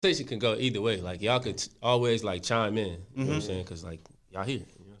conversation can go either way. Like y'all could always like chime in. You know what I'm saying? Cause like y'all here.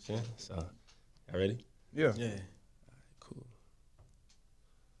 You know what I'm saying? So y'all ready? Yeah. Yeah. Cool.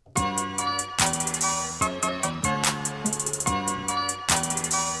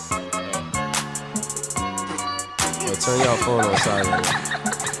 Yo, turn y'all phone on silent.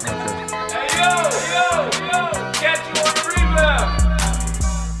 Hey, yo, catch you on the rebound.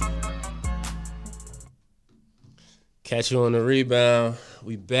 Catch you on the rebound.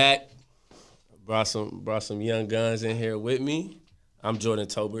 We back. Brought some young guns in here with me. I'm Jordan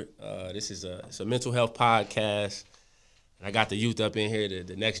Tobert. This is a mental health podcast. And I got the youth up in here,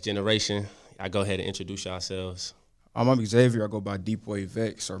 the next generation. I go ahead and introduce yourselves. I'm Xavier. I go by Deep Wave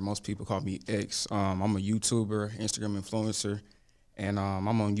X, or most people call me X. I'm a YouTuber, Instagram influencer, and I'm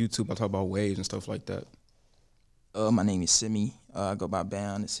on YouTube. I talk about waves and stuff like that. My name is Simi. I go by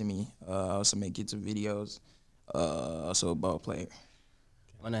Bound and Simi. I also make YouTube videos. Also a ball player.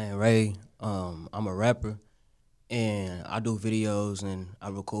 My name Ray. I'm a rapper, and I do videos and I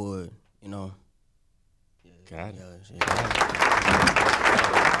record. You know. Got it. Yeah.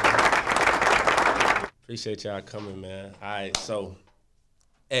 Appreciate y'all coming, man. All right, so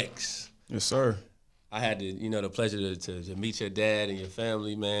X. Yes, sir. I had the pleasure to meet your dad and your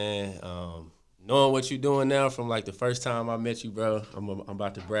family, man. Knowing what you're doing now from like the first time I met you, bro, I'm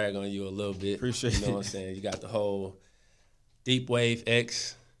about to brag on you a little bit. Appreciate You know what I'm saying? You got the whole Deep Wave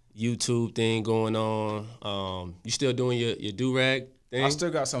X YouTube thing going on. You still doing your do-rag thing? I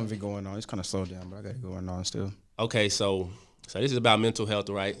still got something going on. It's kind of slowed down, but I got it going on still. Okay, so this is about mental health,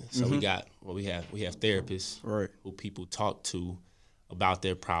 right? So we have therapists, Right. who people talk to about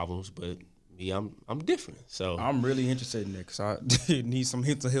their problems, but me, I'm different. So I'm really interested in it because I need some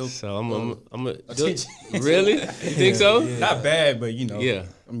mental health. So I'm a attention. Really? You think so? Yeah. Not bad, but Yeah.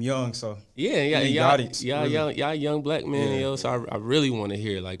 I'm young, so Yeah, you got it, really. y'all young black men, Yeah. yo. So I really want to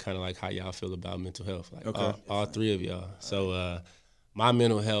hear like kind of like how y'all feel about mental health, like Okay. all three of y'all. So my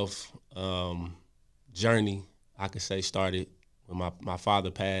mental health journey, I could say, started when my father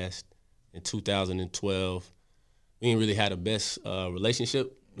passed in 2012. We didn't really have the best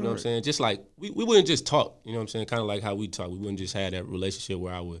relationship. You know what I'm saying? Just like, we wouldn't just talk, you know what I'm saying? Kind of like how we talk. We wouldn't just have that relationship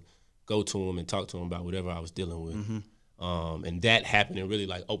where I would go to him and talk to him about whatever I was dealing with. And that happened and really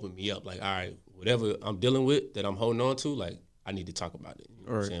like opened me up. Like, all right, whatever I'm dealing with that I'm holding on to, like, I need to talk about it. You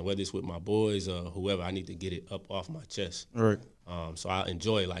know what I'm saying? Whether it's with my boys or whoever, I need to get it up off my chest. Right. So I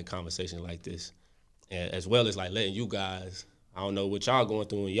enjoy like conversations like this. And as well as like letting you guys, I don't know what y'all going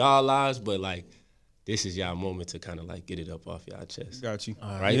through in y'all lives, but like, this is y'all moment to kind of like get it up off y'all chest. Got you.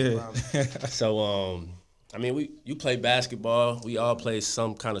 Right? Yeah. So, I mean, you play basketball. We all play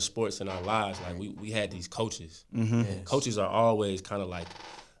some kind of sports in our lives. Like, we had these coaches. And coaches are always kind of like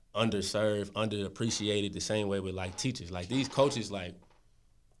underserved, underappreciated the same way with like teachers. Like, these coaches, like,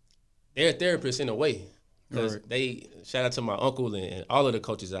 they're therapists in a way. Because shout out to my uncle and all of the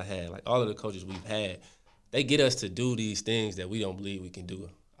coaches I had, like all of the coaches we've had, they get us to do these things that we don't believe we can do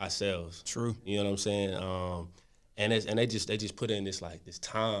ourselves. True. You know what I'm saying? And they just put in this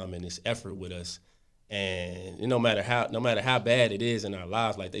time and this effort with us, and no matter how bad it is in our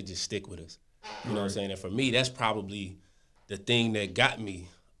lives, like they just stick with us. You know what I'm saying? And for me, that's probably the thing that got me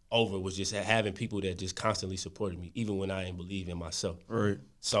over, was just having people that just constantly supported me, even when I didn't believe in myself. Right.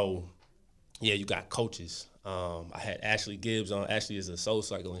 So, yeah, you got coaches. I had Ashley Gibbs on. Ashley is a soul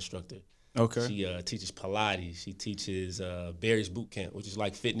cycle instructor. Okay. She teaches Pilates. She teaches Barry's Boot Camp, which is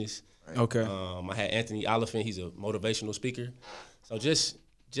like fitness. Okay. I had Anthony Oliphant. He's a motivational speaker. So just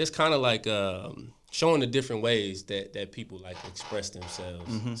kind of like showing the different ways that people like express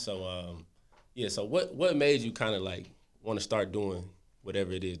themselves. So so what made you kind of like want to start doing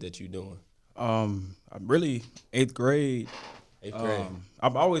whatever it is that you're doing? I'm really 8th grade. 8th grade.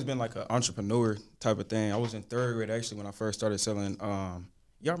 I've always been like an entrepreneur type of thing. I was in 3rd grade actually when I first started selling.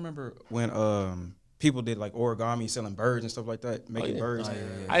 Y'all remember when people did like origami, selling birds and stuff like that, making birds? I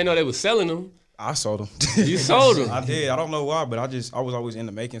didn't know they was selling them. I sold them. You sold them? I did. I don't know why, but I was always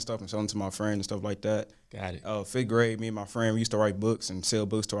into making stuff and selling to my friends and stuff like that. Got it. 5th grade, me and my friend, we used to write books and sell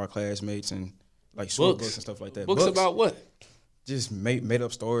books to our classmates and like short books and stuff like that. Books about what? Just made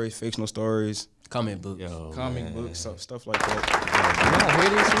up stories, fictional stories. Comic books. Comic books, stuff like that. Y'all hear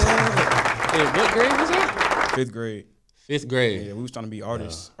this, man? And what grade was that? 5th grade. 5th grade. Yeah, we was trying to be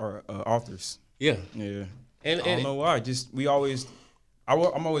artists or authors. Yeah. Yeah. And I don't know why.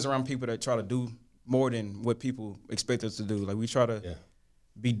 I'm always around people that try to do more than what people expect us to do. Like, we try to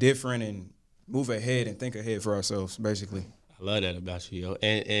be different and move ahead and think ahead for ourselves, basically. I love that about you, yo.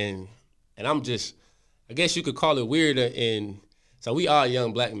 And I'm just, I guess you could call it weird in So we are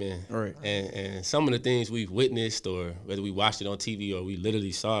young black men. Right. And some of the things we've witnessed, or whether we watched it on TV or we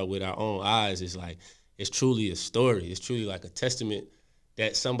literally saw it with our own eyes, is like, it's truly a story. It's truly like a testament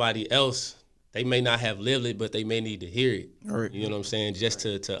that somebody else, they may not have lived it, but they may need to hear it. Right. You know what I'm saying? Just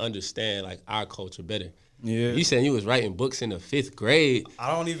to understand like our culture better. Yeah. You saying you was writing books in the 5th grade.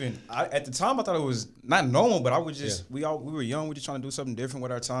 At the time I thought it was not normal, but I would just we were young, we just trying to do something different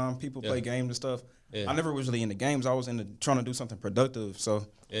with our time. People play games and stuff. Yeah. I never was really into games. I was into trying to do something productive. So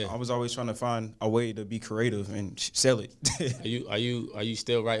I was always trying to find a way to be creative and sell it. Are you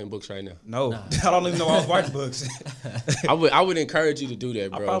still writing books right now? No. I don't even know I was writing books. I would encourage you to do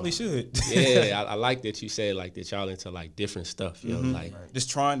that, bro. I probably should. Yeah, I like that you said like that y'all into like different stuff, yo. Like Just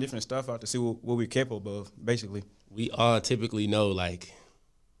trying different stuff out to see what we're capable of, basically. we all typically know like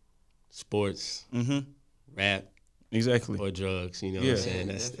sports, rap, Exactly. or drugs, you know Yeah. what I'm saying?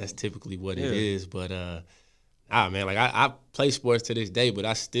 That's typically what it is. But man, like I play sports to this day, but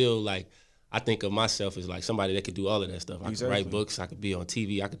I still like I think of myself as like somebody that could do all of that stuff. I could write books, I could be on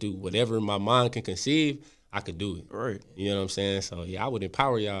TV, I could do whatever my mind can conceive, I could do it. Right. You know what I'm saying? So yeah, I would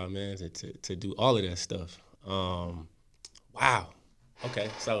empower y'all, man, to do all of that stuff. Wow. Okay,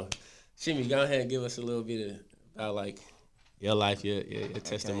 so Shimmy, go ahead and give us a little bit about like your life, your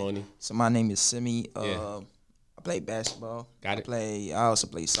testimony. So my name is Simi. Yeah. I play basketball. Got it. I also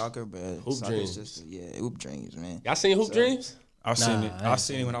play soccer, but Hoop soccer dreams. is just hoop dreams, man. Y'all seen Hoop Dreams? I've seen it. I ain't I've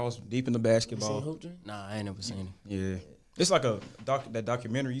seen it when I was deep in the Seen basketball. Hoop Dreams? Nah, I ain't never seen it. Yeah. It's like that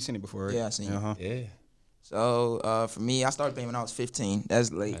documentary. You seen it before, right? Yeah, I seen it. Uh-huh. Yeah. So for me, I started playing when I was 15.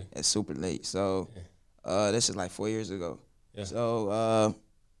 That's late. Right. That's super late. So this is like 4 years ago. Yeah. So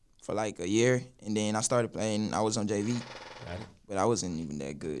for like a year, and then I started playing. I was on JV, Got it. but I wasn't even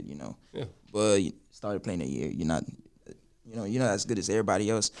that good, you know. Yeah. But started playing a year. You're not as good as everybody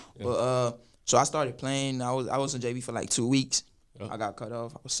else. Yeah. But so I started playing. I was on JV for like 2 weeks. Yeah. I got cut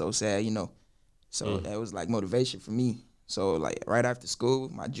off. I was so sad, you know. So that was like motivation for me. So like right after school,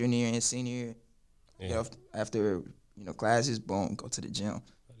 my junior and senior year, after classes, boom, go to the gym.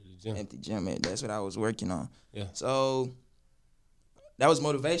 Empty gym, man. That's what I was working on. Yeah. So that was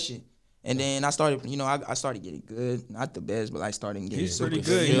motivation. And then I started, I started getting good. Not the best, but I started getting He's super pretty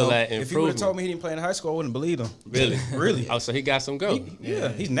good. Feel that If he would have improvement. told me he didn't play in high school, I wouldn't believe him. Really? Really? Oh, so he got some go. Yeah,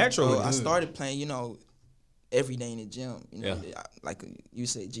 he's natural. So I started playing, every day in the gym. Yeah. Like you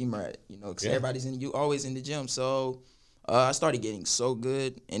said, G-Mart, because Yeah. everybody's always in the gym. So I started getting so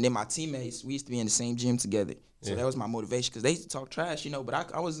good. And then my teammates, we used to be in the same gym together. So that was my motivation because they used to talk trash,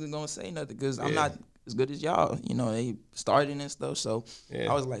 but I wasn't going to say nothing because I'm not as good as y'all. They started and stuff. So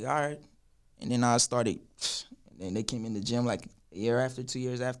I was like, all right. And then I started, and then they came in the gym like a year after, 2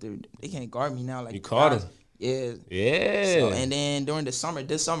 years after. They can't guard me now. Like You caught him. Yeah. Yeah. So, and then during this summer,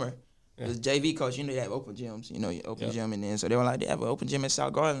 the JV coach, they have open gyms, open gym. And then so they were like, they have an open gym at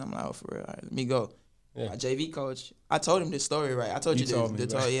South Garden. I'm like, oh, for real, all right, let me go. Yeah. My JV coach, I told him this story, right? I told you told me,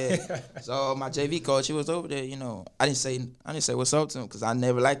 right? yeah. So my JV coach, he was over there, I didn't say what's up to him because I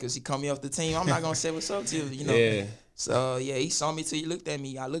never liked because he called me off the team. I'm not gonna say what's up to you, Yeah. So yeah, he saw me till he looked at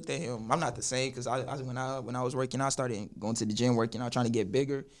me. I looked at him. I'm not the same because when I was working, I started going to the gym, working out, trying to get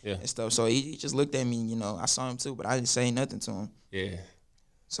bigger and stuff. So he just looked at me. I saw him too, but I didn't say nothing to him. Yeah.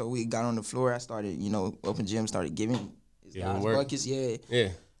 So we got on the floor. I started, open gym, started giving his guys work. buckets. Yeah. Yeah.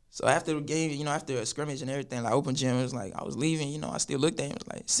 So after the game, after a scrimmage and everything, like open gym, it was like I was leaving. I still looked at him. It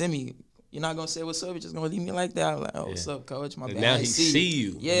was like, Simi, you're not gonna say what's up. You're just gonna leave me like that. I was like, oh, what's up, coach? My bad. Now I he ain't see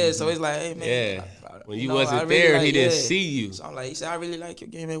you. Yeah. So it's like, hey man. Yeah. When you I wasn't really there, like- he didn't see you. So I'm like, he said, I really like your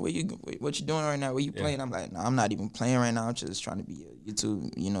game, man. What you doing right now? Where you playing? I'm like, no, I'm not even playing right now. I'm just trying to be a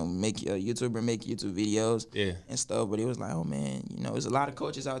YouTube, make a YouTuber, make YouTube videos and stuff. But it was like, oh man, there's a lot of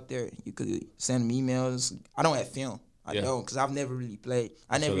coaches out there. You could send them emails. I don't have film. I don't, because I've never really played.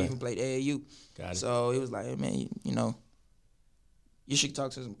 I never even played AAU. Got it. So it was like, hey man, you should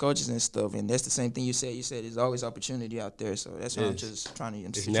talk to some coaches and stuff. And that's the same thing you said. You said there's always opportunity out there. So that's what I'm just trying to.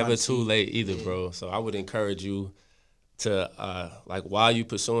 It's never too late either, bro. So I would encourage you to like while you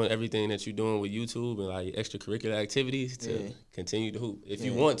pursuing everything that you're doing with YouTube and like extracurricular activities to continue to hoop if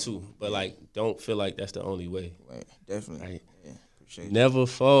you want to, but like don't feel like that's the only way. Right, definitely. Right. Yeah, appreciate it. Never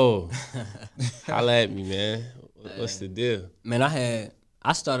fold. Holla at me, man. What's the deal? Man,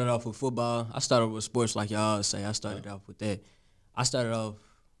 I started off with football. I started with sports like y'all say. I started off with that. I started off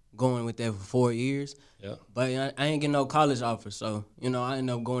going with that for 4 years. Yeah. But I ain't getting no college offers, so I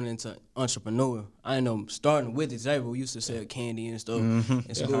ended up going into entrepreneur. I ended up starting with Xavier. We used to sell candy and stuff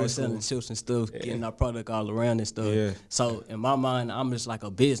in school, selling chips and stuff, getting our product all around and stuff. Yeah. So in my mind, I'm just like a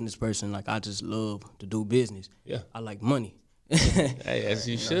business person. Like I just love to do business. Yeah. I like money. Hey, as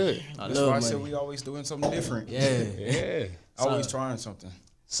you should. That's why I said we always doing something different. Yeah. Always trying something.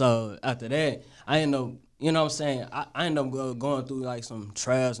 So after that, I ended up, you know what I'm saying, I ended up going through like some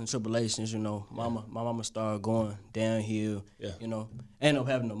trials and tribulations, you know. My mama started going downhill, you know. Ended up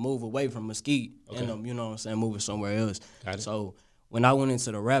having to move away from Mesquite. Ended up, you know what I'm saying, moving somewhere else. So when I went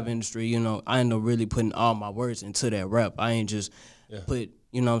into the rap industry, you know, I ended up really putting all my words into that rap. I ain't just put,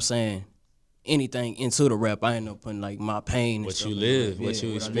 you know what I'm saying, anything into the rap. I ended up putting like my pain and What stuff you in live, the rap. what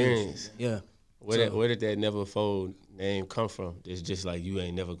you experience. Yeah. Where did that Never Fold name come from? It's just like you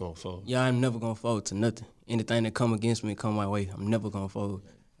ain't never gonna fold. Yeah, I'm never gonna fold to nothing. Anything that come against me, come my way, I'm never gonna fold.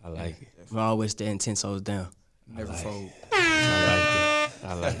 I like it. I'm always standing 10 toes down. Never fold.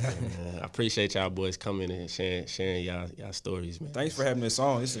 I like that, man. I appreciate y'all boys coming and sharing y'all stories, man. Thanks for having this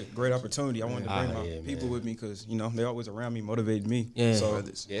on. It's a great opportunity. I wanted to bring my people with me because, you know, they always around me, motivated me. Yeah. So,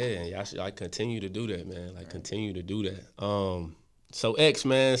 Yeah, y'all should like continue to do that, man. Like continue to do that. So X,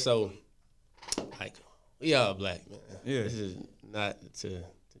 man, so like we all black, man. Yeah. This is not to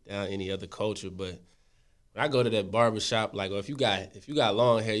down any other culture, but when I go to that barber shop, like, or if you got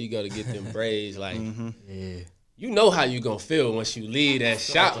long hair, you got to get them braids, like, you know how you gonna feel once you leave that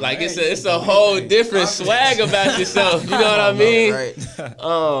shop. Like it's a whole different swag about yourself. You know what I mean? Right.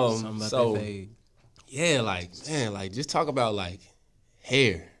 So yeah, like man, like just talk about like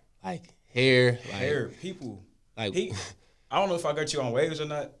hair, people. like. I don't know if I got you on waves or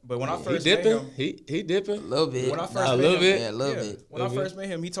not, but when I first he met dipping, him, he dipping A little bit. When I first a met little him, bit, Yeah, a little bit. When I first met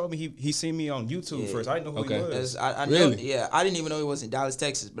him, he told me he seen me on YouTube first. I didn't know who he was. I Really? know, yeah, I didn't even know he was in Dallas,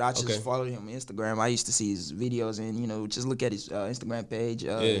 Texas, but I just Okay. followed him on Instagram. I used to see his videos and, you know, just look at his Instagram page,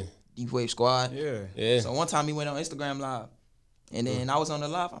 Deep Wave Squad. Yeah. So one time he went on Instagram Live, and then I was on the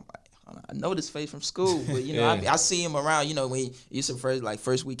live. I'm like, I know this face from school, but you know, I see him around. You know, when it's your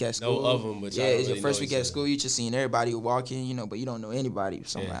first week at school. know of him, but yeah, y'all don't it's your really first know week each at school. You just seeing everybody walk in, you know, but you don't know anybody.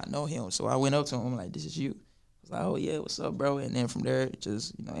 So I'm like, I know him. So I went up to him. I'm like, this is you. I was like, oh yeah, what's up, bro? And then from there,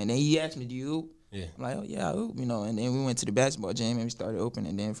 just you know, and then he asked me, do you hoop? Yeah. I'm like, oh yeah, I hoop. You know, and then we went to the basketball gym and we started open,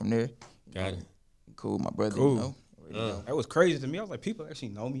 and then from there, Got it. cool, my brother. Cool. You know, That was crazy to me. I was like, people actually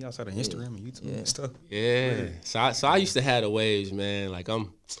know me outside of Instagram and YouTube and stuff. Yeah. So I used to have the waves, man. Like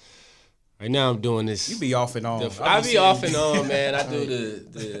right now I'm doing this. You be off and on. I be off and on, man. I do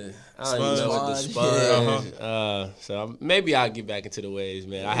the I don't even know what the sponge. So maybe I'll get back into the waves,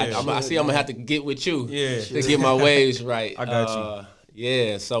 man. I see I'm gonna have to get with you to get my waves right. I got you.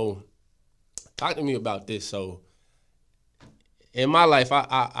 Yeah. So talk to me about this. So in my life,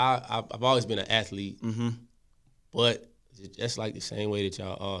 I've always been an athlete, but just like the same way that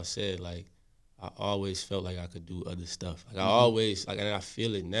y'all all said, like I always felt like I could do other stuff. Like I always and I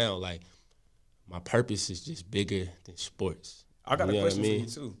feel it now. Like my purpose is just bigger than sports. I got a know what question I mean? for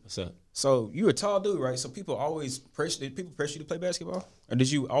you too. What's up? So you a tall dude, right? So people always did people pressure you to play basketball? Or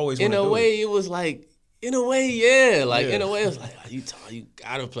did you always In wanna a do way, it was like, in a way, yeah. Like, Yeah. in a way, it was like, you tall, you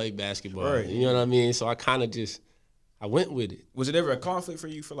gotta play basketball. Right. You know what I mean? So I kind of I went with it. Was it ever a conflict for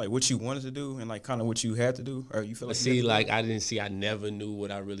you for like what you wanted to do and like kind of what you had to do? Or you feel like But you see, had to like, I never knew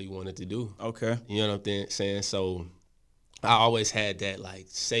what I really wanted to do. do? Okay. You know what I'm saying? So I always had that, like,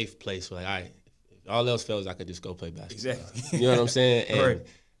 safe place where, like, all right, if all else fails, I could just go play basketball. Exactly. You know what I'm saying? And Right.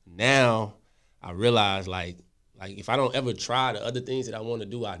 now I realize, like if I don't ever try the other things that I want to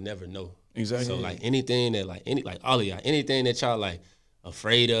do, I never know. Exactly. So like anything that all of y'all, anything that y'all like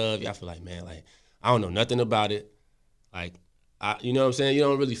afraid of, y'all feel like, man, like I don't know nothing about it. Like you know what I'm saying? You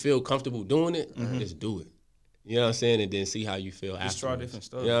don't really feel comfortable doing it, just do it. You know what I'm saying? And then see how you feel Just try afterwards. different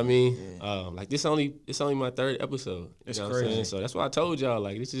stuff. You know what I mean? Like this only my 3rd episode. It's you know what I'm crazy. saying? So that's why I told y'all,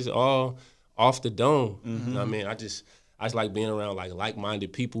 like, this is all off the dome. You know what I mean? I just like being around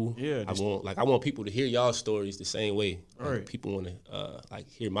like-minded people. Yeah, I want people to hear y'all stories the same way. Like, Right. people want to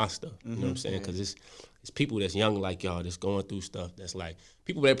hear my stuff. You know what I'm saying? Because it's people that's young like y'all that's going through stuff that's like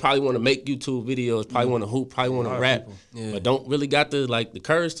people that probably want to make YouTube videos, probably want to hoop, probably want to rap, but don't really got the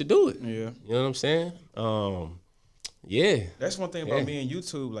courage to do it. Yeah. You know what I'm saying? Yeah. That's one thing about me and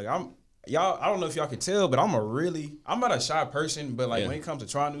YouTube. Like I don't know if y'all can tell, but I'm not a shy person, but like when it comes to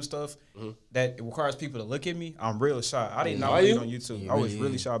trying new stuff that it requires people to look at me, I'm real shy. I didn't know Are I you? on YouTube. I was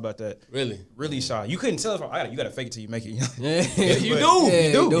really shy about that. Really Shy. You couldn't tell if you gotta fake it till you make it. You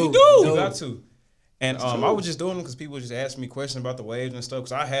You do. You got to. And I was just doing them because people just asked me questions about the waves and stuff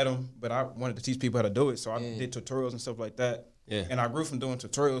because I had them, but I wanted to teach people how to do it. So I did tutorials and stuff like that. Yeah. And I grew from doing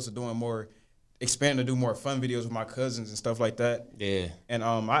tutorials to doing more, expanding to do more fun videos with my cousins and stuff like that. Yeah. And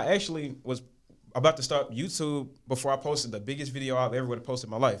I actually was about to start YouTube before I posted the biggest video I've ever would have posted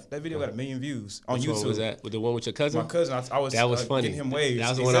in my life. That video got 1 million views on Which YouTube. one was that? With the one with your cousin? My cousin, I was that was funny. getting him waves. That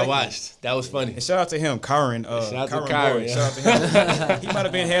was the one I watched. That was funny. And shout out to him, Kyron. Shout out to Kyron Kyron. Boyd. Yeah. Shout out to him. He might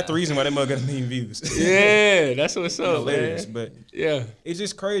have been half the reason why that mug got 1 million views. Yeah, that's what's up, Hilarious, man. but Yeah. it's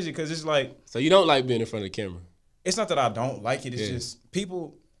just crazy because it's like, So you don't like being in front of the camera? it's not that I don't like it. It's just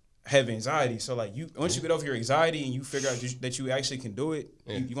people have anxiety. So like once you get over your anxiety and you figure out that you actually can do it,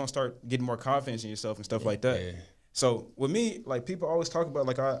 you're gonna start getting more confidence in yourself and stuff like that. Yeah. So with me, like people always talk about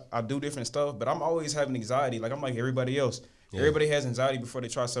like I do different stuff, but I'm always having anxiety. Like I'm like everybody else. Yeah. Everybody has anxiety before they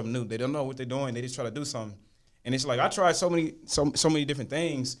try something new. They don't know what they're doing. They just try to do something. And it's like I tried so many different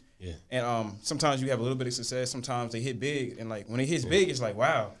things. Yeah. And sometimes you have a little bit of success. Sometimes they hit big, and like when it hits big, it's like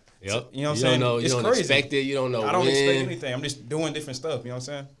wow. Yep. So, you know what I'm saying? You don't crazy. expect it. You don't know. I don't when. expect anything. I'm just doing different stuff. You know what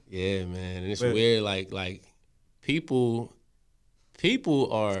I'm saying? Yeah, man. And it's weird. Like people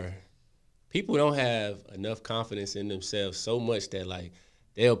don't have enough confidence in themselves so much that like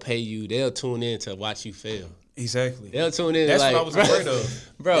they'll pay you. They'll tune in to watch you fail. Exactly. They'll tune in. That's like, what I was afraid of.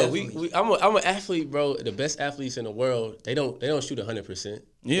 Bro, I'm an athlete, bro. The best athletes in the world, they don't shoot 100%.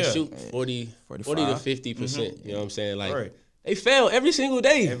 Yeah. They shoot 40 to 50%. You know what I'm saying? Like. Right. They fail every single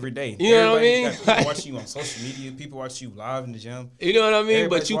day. Every day. You know what I mean? People watch you on social media. People watch you live in the gym. You know what I mean?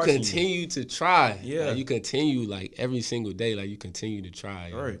 Everybody's But you watching continue to try. Yeah. Like, you continue like every single day. Like you continue to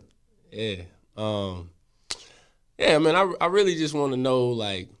try. Right. Yeah. Yeah, man. I really just want to know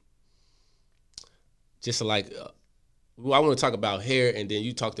like, just like, I want to talk about hair, and then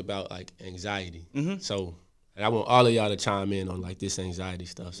you talked about like anxiety. Mm-hmm. So, and I want all of y'all to chime in on like this anxiety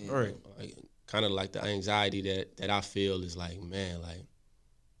stuff. So, right. Like, kind of like the anxiety that I feel is like, man, like,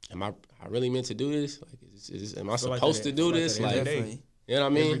 am I really meant to do this? Like, am I supposed to do this? Like, you know what I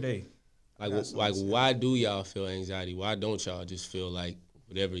mean? Every day. Like, why do y'all feel anxiety? Why don't y'all just feel like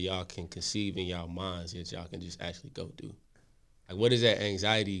whatever y'all can conceive in y'all minds that y'all can just actually go do? Like, where does that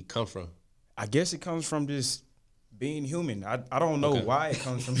anxiety come from? I guess it comes from just being human. I don't know why it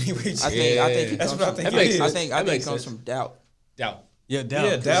comes from anyway. I think it comes from doubt. Doubt. Yeah, doubt.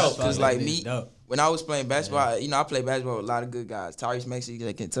 Yeah, doubt. Because like me, when I was playing basketball, you know, I play basketball with a lot of good guys. Tyrese Maxey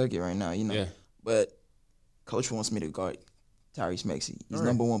at Kentucky right now, you know. Yeah. But coach wants me to guard Tyrese Maxey. He's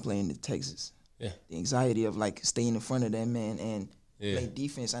number one playing in Texas. Yeah. The anxiety of like staying in front of that man and play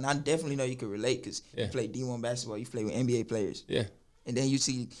defense. And I definitely know you can relate because you play D1 basketball, you play with NBA players. Yeah. And then you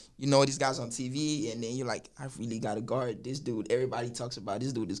see, you know, these guys on TV, and then you're like, I really got to guard this dude. Everybody talks about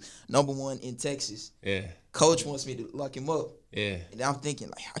this dude is number one in Texas. Yeah. Coach wants me to lock him up. Yeah. And I'm thinking,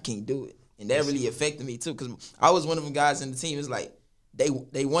 like, I can't do it. And that really affected me, too, because I was one of them guys in the team. It's like they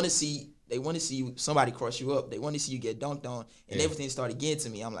want to see somebody cross you up. They want to see you get dunked on, and everything started getting to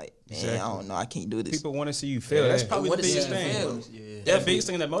me. I'm like, man, I don't know. I can't do this. People want to see you fail. That's probably the biggest thing. Yeah. The biggest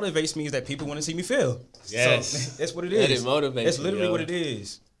thing that motivates me is that people want to see me fail. Yes. So, that's what it is. That motivates That's literally what it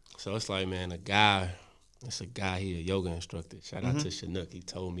is. So it's like, man, it's a guy, he a yoga instructor. Shout out to Chinook. He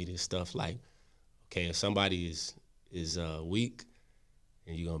told me this stuff like, okay, if somebody is weak,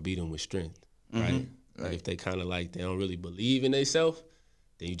 and you're going to beat them with strength, right? Like if they kind of like, they don't really believe in themselves,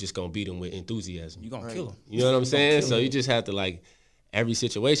 then you just going to beat them with enthusiasm. You're going to kill them. You know what I'm saying? So you just have to like, every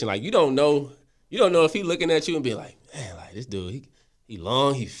situation, like you don't know if he looking at you and be like, man, like this dude, he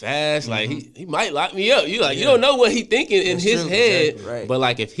long, he fast, like he might lock me up. You like you don't know what he thinking in his head, exactly, right. But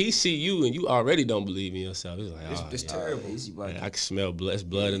like if he see you and you already don't believe in yourself, it's like it's terrible. I can smell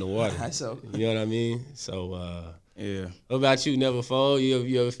blood in the water. You know what I mean? So yeah. What about you? Never fold?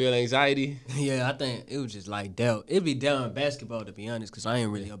 You ever feel anxiety? Yeah, I think it was just like doubt. It'd be doubt in basketball, to be honest, because I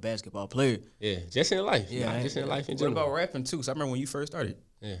ain't really a basketball player. Yeah, just in life. Yeah, just in life in general. What about rapping too? So I remember when you first started.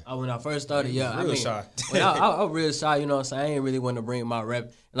 Yeah. When I first started, I mean, shy. I was real shy, you know what I'm saying? I ain't really want to bring my rap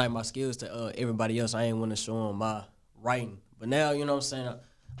and like my skills to everybody else. I ain't want to show them my writing. But now, you know what I'm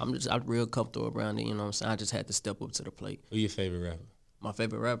saying, I'm real comfortable around it, you know what I'm saying? I just had to step up to the plate. Who your favorite rapper? My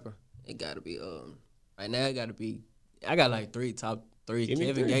favorite rapper? It got to be, right now it got to be, I got like top three.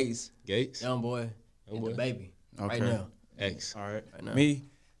 Kevin Gates. Young Boy, and the Baby. Okay. Right now. X. All right. Right now. Me?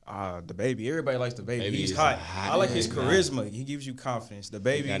 The Baby. Everybody likes the Baby. He's hot. I like his charisma. He gives you confidence. The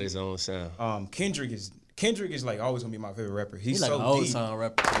Baby. He got his own sound. Kendrick is like always gonna be my favorite rapper. He's like so an old deep. Song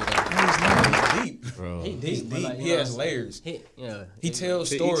rapper. He's deep, bro. He's deep. Like, he has layers. He tells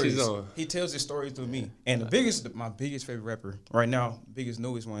stories. He tells his stories through me. And my biggest favorite rapper right now, biggest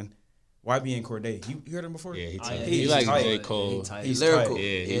newest one, YB Cordae. You heard him before? Yeah, he like J. Cole. He's lyrical.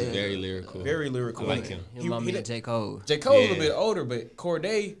 Yeah, he's very lyrical. Very lyrical. I like him. He remind me of J. Cole. J. Cole's a little bit older, but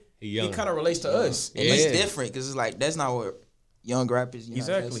Cordae, he kind of relates to us. And he's different because it's like that's not what young rappers.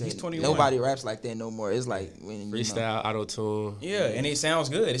 Exactly. He's 21. Nobody raps like that no more. It's like when freestyle, auto tune. Yeah, and it sounds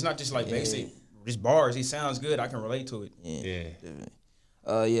good. It's not just like basic just bars. He sounds good. I can relate to it. Yeah.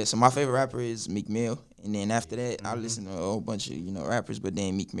 Definitely. So my favorite rapper is Meek Mill, and then after that, I listen to a whole bunch of rappers, but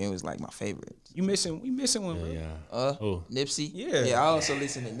then Meek Mill is like my favorite. We missing one, bro. Yeah. Nipsey. Yeah. I also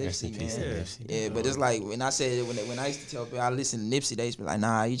listen to Rest in Nipsey, peace man. to Nipsey. Yeah, but it's like when I said when I used to tell people I listen to Nipsey, they used to be like,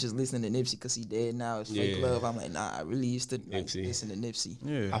 nah, you just listen to Nipsey because he dead now. It's fake Yeah. love. I'm like, nah, I really used to like, Nipsey. listen to Nipsey.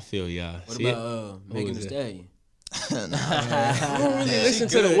 Yeah. I feel y'all. What See it? about Megan Thee is it? Stallion? I don't really listen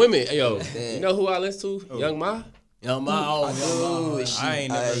to the women. Yo, you know who I listen to? Young Ma. Young Ma, I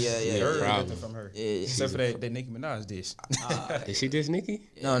ain't never heard Problem. nothing from her. Yeah. Except for that Nicki Minaj dish. Did she diss Nicki?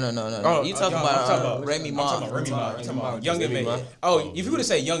 No. Oh, You talking I'm about talking about Remy Ma? I'm talking about Young Remy M.A. Ma. Oh, if you would have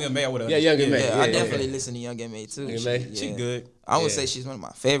said Young M.A., I would have. Yeah, Young M.A. Yeah, Yeah, I yeah. definitely listen to Young M.A. too. Young M.A.? She good. I would Yeah. say she's one of my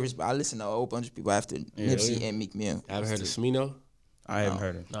favorites, but I listen to a whole bunch of people after Nipsey and Meek Mill. I haven't heard of Smino. I haven't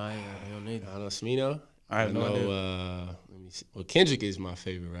heard her. No, I don't need I don't know Smino. I have no idea. Let me see. Well, Kendrick is my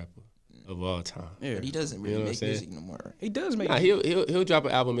favorite rapper of all time. Yeah, But he doesn't really You know what I'm make saying? music no more. he does make. Nah, he'll drop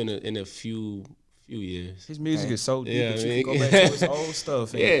an album in a few years. His music is so deep Yeah, that I you can mean- go back to his old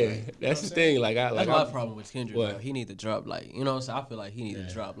stuff. and, Yeah, like, that's the thing. Like That's my I problem with Kendrick. What? Though. He need to drop like, you know what I'm saying? I feel like he need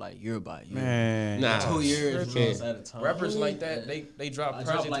to drop like year by year. man. Nah. 2 years, you know what I'm Can't. saying, at a time. Rappers like that, they drop I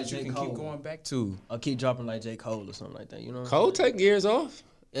projects drop like that you J. can Cole. keep going back to. Or keep dropping like J. Cole or something like that, you know? Cole take years off.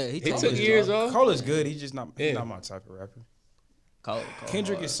 Yeah, He told took me to years drop. off. Cole is good. He's just not. He's Yeah. not my type of rapper. Cole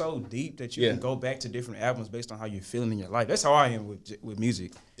Kendrick hard. is so deep that you Yeah. can go back to different albums based on how you're feeling in your life. That's how I am with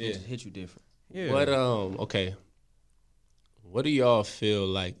music. Yeah. Just hit you different. Yeah. What okay. What do y'all feel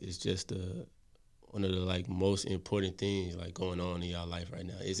like is just one of the like most important things like going on in y'all life right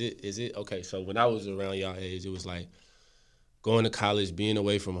now? Is it okay? So when I was around y'all age, it was like going to college, being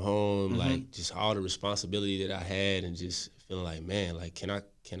away from home, like just all the responsibility that I had, and just feeling like, man, like can I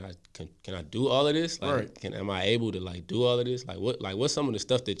do all of this? Like, Right. am I able to like do all of this? What's some of the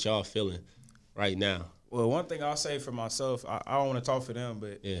stuff that y'all feeling right now? Well, one thing I'll say for myself, I don't want to talk for them,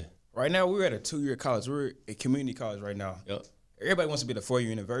 but Yeah. right now we're at a 2-year college. We're at community college right now. Yep. Everybody wants to be at a 4-year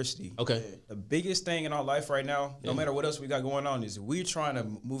university. Okay. The biggest thing in our life right now, no matter what else we got going on, is we're trying to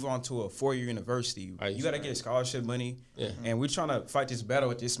move on to a 4-year university. Right. You got to get scholarship money, and we're trying to fight this battle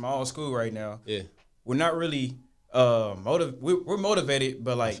at this small school right now. Yeah. We're not really we're motivated,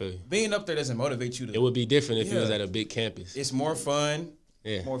 but like feel you. being up there doesn't motivate you to. It would be different if it was Yeah. at a big campus. It's more fun.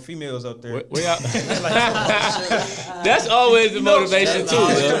 Yeah. More females up there. Where y'all- That's always the motivation too,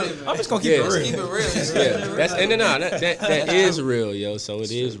 yo. I'm just gonna keep Yeah. it real. Keep it real. Yeah, that's and no, that is real, yo. So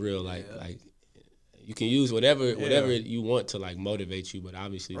it is real. Like you can use whatever you want to like motivate you, but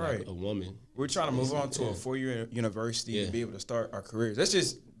obviously like Right. a woman. We're trying to move on to a 4-year university Yeah. to be able to start our careers. That's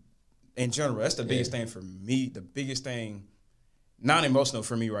just in general. That's the biggest thing for me. The biggest thing, non-emotional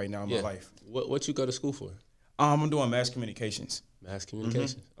for me right now in my life. What you go to school for? I'm doing mass communications, Mass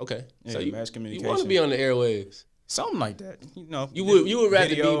communications. Okay. Yeah, So you mass You communication. want to be on the airwaves. something like that. You know, You would rather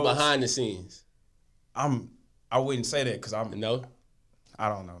be videos. behind the scenes. I wouldn't say that because No? I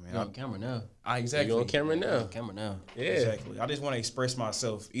don't know, man. You on camera now. Exactly. You on camera now. On camera now. Yeah. Exactly. I just want to express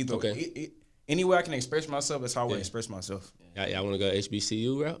myself. Either Okay. any way I can express myself, that's how I want Yeah. to express myself. Y'all want to go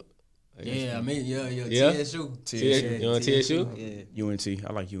HBCU route? Yeah, I mean, yeah, Yeah? TSU. You on TSU? Yeah. UNT.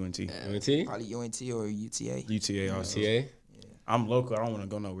 I like UNT. UNT? Probably UNT or UTA. UTA also. TA? I'm local. I don't want to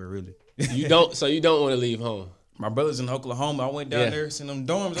go nowhere really. You don't want to leave home. My brother's in Oklahoma. I went down Yeah. there, seen them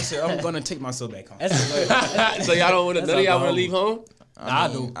dorms. I said, I'm gonna take myself back home. So y'all don't want to. That's None of y'all want to Oklahoma. leave home. I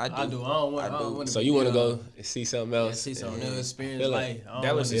mean, do. I I do. do. I don't want to. So you want to go and see something Yeah, else? see some new experience. Feel it. Like, I don't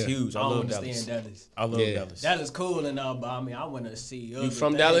Dallas wanna- is huge. I I don't love want to Dallas. stay in Dallas. I love Yeah. Dallas. Dallas cool and all, but I mean, I want to see. You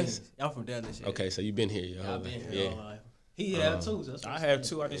from Dallas? I'm from Dallas. Yeah. Okay, so you've been here your whole I've life. been here. Yeah. He have too. So that's what I I'm have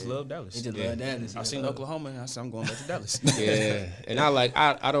saying. too. I just love Dallas. He just Yeah. love Dallas. I seen Oklahoma and I said I'm going back to Dallas. Yeah, and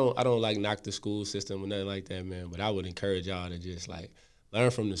I don't like knock the school system or nothing like that, man. But I would encourage y'all to just like learn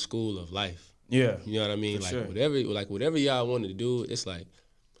from the school of life. Yeah. You know what I mean? For Like sure. whatever y'all want to do, it's like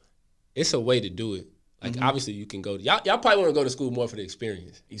it's a way to do it. Like obviously you can go to y'all probably want to go to school more for the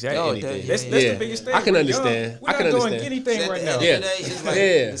experience. Exactly. Oh, Anything. That's Yeah. the biggest thing. I can We're understand. young. We're I not can doing understand. anything At right the now. end Yeah. of the day, it's like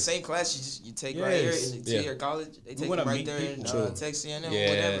Yeah. the same class you take right here Yes. in the Yeah. two-year college. They take wanna you right meet there in people. Texas and Yeah.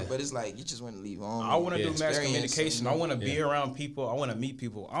 whatever. But it's like you just want to leave home. I want to Yeah. do mass Experience, communication. I want to be around people. I want to meet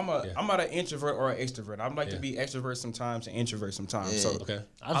people. I'm not an introvert or an extrovert. I like to be extrovert sometimes and introvert sometimes. Yeah. So Okay.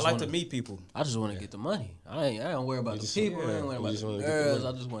 I like to meet people. I just want to get the money. I don't worry about the people. I ain't worry You about just the wanna get the girls.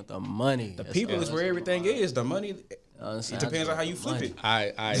 money. I just want the money. The people is where everything is. The money. It It depends on how you flip it.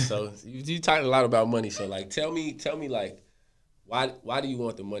 All right. So you talking a lot about money. So like, tell me like, why do you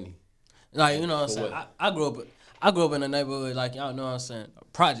want the money? Like, you know what I'm saying? what? I grew up in a neighborhood, like, y'all know what I'm saying,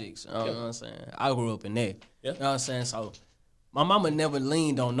 projects, you know what I'm saying? I grew up in there. Yeah. You know what I'm saying? So my mama never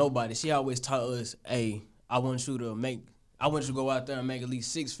leaned on nobody. She always taught us, hey, I want you to go out there and make at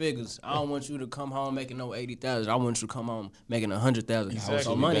least 6 figures. I don't want you to come home making no 80,000. I want you to come home making 100,000. Exactly.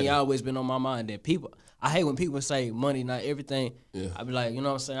 So money always been on my mind. That people, I hate when people say money not everything. Yeah. I be like, you know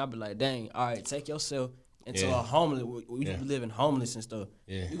what I'm saying? I be like, dang, all right, take yourself into a homeless. We living homeless and stuff.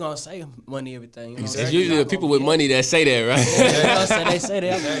 Yeah. You gonna say money everything? You know It's usually the people with money that say that, right? You know what I'm saying? They say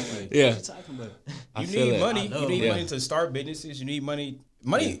that. Exactly. Yeah. What you talking about? I You feel need that. money. You need Yeah. money to start businesses. You need money.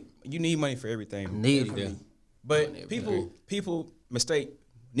 You need money for everything. Need it. Yeah. But people mistake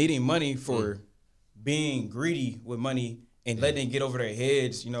needing money for being greedy with money and letting it get over their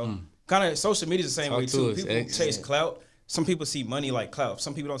heads. You know, kind of social media is the same Talk way to too. us, People X. chase clout. Some people see money like clout.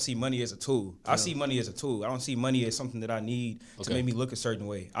 Some people don't see money as a tool. I see money as a tool. I don't see money as something that I need to Okay. make me look a certain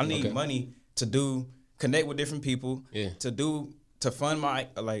way. I need Okay. money to connect with different people. Yeah. To fund my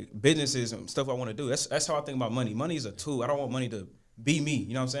businesses and stuff I want to do. That's how I think about money. Money is a tool. I don't want money to be me.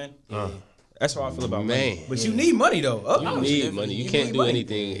 You know what I'm saying? That's how I feel about money. Man. But you need money though. You need money. You can't need do money.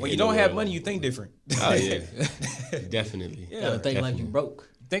 anything. When you in don't the have world. money, you think different. Oh yeah, definitely. You gotta think like you broke.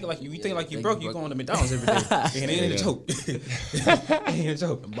 Think like you think like you think broke. you You broke. going to McDonald's every day, and it ain't a joke. It ain't a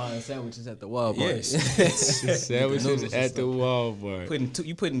joke. Buying sandwiches at the Walmart. Yes. Sandwiches at the Walmart.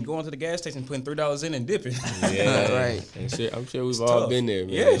 Going to the gas station, putting $3 in and dipping. Yeah, Right. I'm sure we've all tough. been there,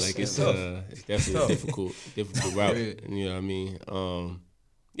 man. Yes, Like it's it's definitely a difficult route. You know what I mean?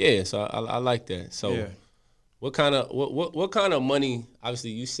 Yeah. So I like that. So, Yeah. what kind of money? Obviously,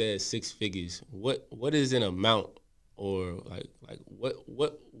 you said 6 figures. What is an amount, or like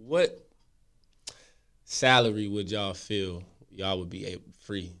what salary would y'all feel y'all would be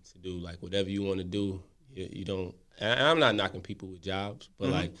free to do like whatever you want to do? You don't. And I'm not knocking people with jobs, but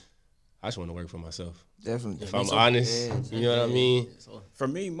like I just want to work for myself. Definitely. If I'm honest, you know what I mean? For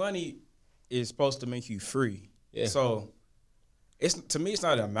me, money is supposed to make you free. Yeah. So to me, it's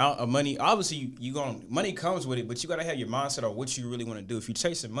not an amount of money. Obviously, money comes with it, but you gotta have your mindset on what you really want to do. If you're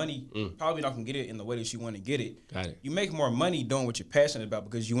chasing money, probably not gonna get it in the way that you want to get it. Got it. You make more money doing what you're passionate about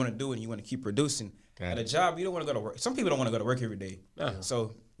because you want to do it and you want to keep producing. Got At it. a job, you don't want to go to work. Some people don't want to go to work every day.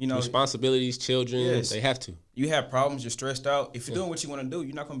 So Responsibilities, children, Yes. they have to. you have problems. You're stressed out. If you're doing what you want to do,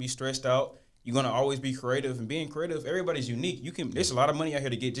 you're not gonna be stressed out. You're gonna always be creative, and being creative, everybody's unique. There's a lot of money out here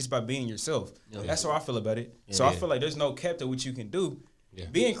to get just by being yourself. That's how I feel about it. So I feel like there's no cap to what you can do. Yeah.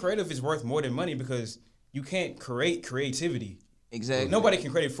 Being creative is worth more than money because you can't create creativity. Exactly. Nobody can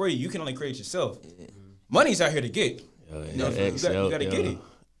create it for you. You can only create yourself. Money's out here to get. You gotta get it.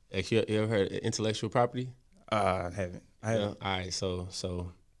 X, you ever heard of intellectual property? I haven't. I Yeah. haven't. All right,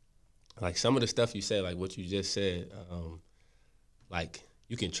 so like some of the stuff you said, like what you just said, like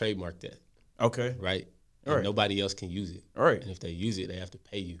you can trademark that, Okay. right? All And right. nobody else can use it. All right. And if they use it, they have to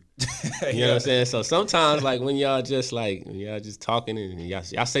pay you. You know what I'm saying? So sometimes, like when y'all just talking and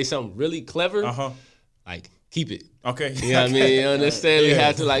y'all say something really clever, like keep it. Okay. You know what I mean? You don't necessarily Yeah.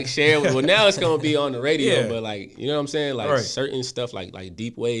 have to like share it. Well, now it's gonna be on the radio, Yeah. but like you know what I'm saying? Like Right. certain stuff, like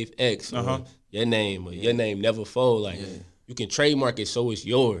Deep Wave X or your name or your name Never Fold, like you can trademark it so it's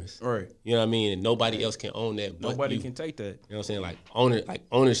yours. Right. You know what I mean? And nobody else can own that. But Nobody you. can take that. You know what I'm saying? Like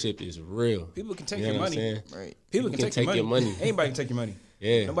ownership is real. People can take You know your what I'm money. saying? Right. People can take your money. Anybody can take your money.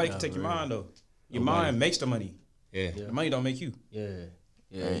 Yeah. Nobody can take your mind though. Your mind makes the money. Yeah. The money don't make you.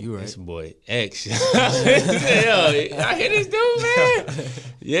 Yeah, you right. This boy X. Yo, I hear this dude, man.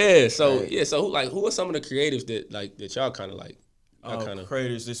 Yeah. So who are some of the creatives that y'all kind of like? Y'all kind of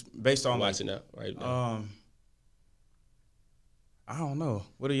Creators just based on watching out right now. I don't know.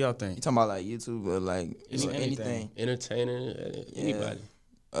 What do y'all think? You talking about like YouTube or like Anything. anything? Entertainer, anybody.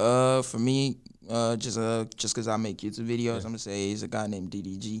 For me, just cause I make YouTube videos, I'm gonna say he's a guy named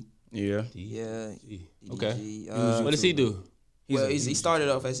DDG. Yeah. Yeah. Okay. DDG, What does he do? he started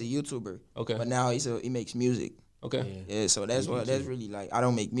off as a YouTuber. Okay. But now he makes music. Okay. Yeah, so that's really like I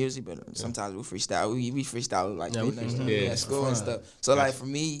don't make music, but sometimes we freestyle. We freestyle like at school and stuff. So like for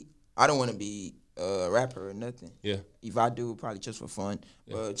me, I don't want to be a rapper or nothing. Yeah. If I do, probably just for fun,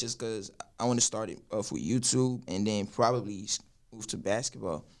 but just cause I want to start it off with YouTube and then probably move to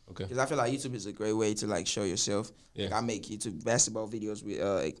basketball. Okay. Because I feel like YouTube is a great way to like show yourself. Yeah. Like I make YouTube basketball videos with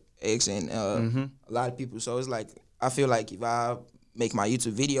X and a lot of people. So it's like I feel like if I make my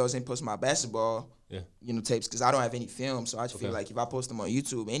YouTube videos and post my basketball, tapes, because I don't have any film, so I just feel like if I post them on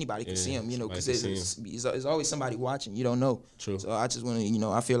YouTube, anybody can see them, because there's always somebody watching. You don't know. True. So I just want to,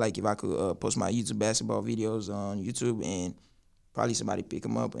 I feel like if I could post my YouTube basketball videos on YouTube and probably somebody pick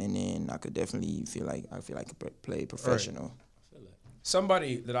them up, and then I could definitely feel like I could play professional.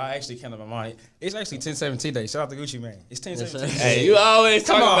 Somebody that I actually came to my mind. It's actually 10/17 day. Shout out to Gucci Mane. It's 10/17. Hey, you always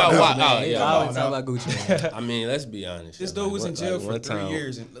talking about what? Oh, Yeah, I always talk about Gucci. Man. I mean, let's be honest. This dude was in jail for 3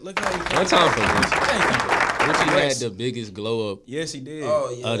 years, and look how he. One time for Gucci. Thank you. Gucci had the biggest glow up Yes, he did.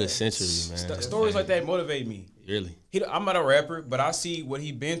 Oh yeah. of the century, man. Stories like that motivate me. Really? I'm not a rapper, but I see what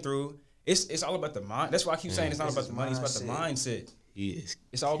he been through. It's all about the mind. That's why I keep saying it's not about the money. It's about the mindset. He is.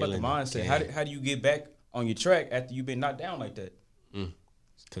 It's all about the mindset. How do you get back on your track after you've been knocked down like that?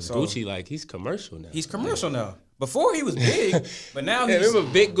 Because Gucci, like, he's commercial now. He's commercial now. Before he was big, but now he's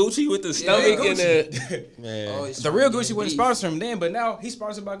remember Big Gucci with the stomach and the man. Oh, the real Gucci wouldn't sponsor him then, but now he's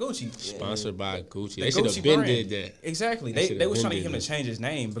sponsored by Gucci. Sponsored by Gucci. The They should Gucci have been brand. did that. Exactly. They They should've was been trying to get him did to change his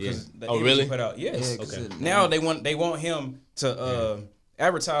name because the Oh, image really? he put out. Yes. Yeah, 'cause Okay. it- Now they want him to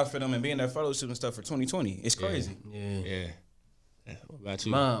advertise for them and be in that photo shoot and stuff for 2020. It's crazy. Yeah. What about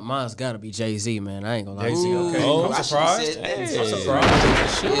you? Mine's gotta be Jay-Z, man. I ain't gonna lie. Jay-Z, okay. Oh, I'm I surprised. should've said that. Hey. I'm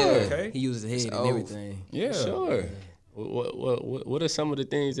surprised. Yeah. Okay. He uses his head and Oh. everything. Yeah. Sure. What are some of the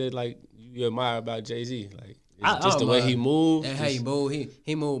things that like you admire about Jay-Z? Like just the way he moved. And how he moved.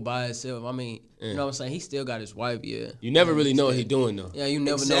 He moved by himself. I mean, you know what I'm saying? He still got his wife, yeah. You never really know what he doing though. Yeah, you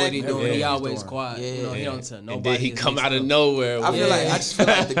never know what he Exactly. doing. Yeah, He he's always doing. quiet. You know, he don't tell nobody. And then he his come next out of step. nowhere. I feel like I just feel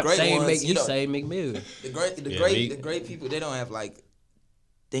like the great Same ones. he You know, say McMillan. the great people. They don't have like.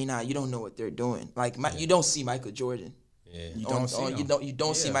 You don't know what they're doing. Like you don't see Michael Jordan. Yeah. You don't see him. You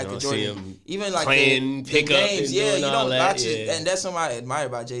don't see Michael don't see Jordan. him Even like playing the pickup games, and yeah, doing you all don't that, watch it, yeah. and that's something I admire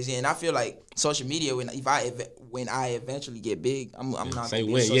about Jay-Z. And I feel like social media when I eventually get big, I'm not Say gonna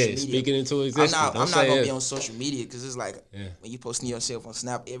be when, on social yeah, media. speaking into I'm existence. not Don't I'm say not gonna it. be on social media because it's like Yeah. when you posting yourself on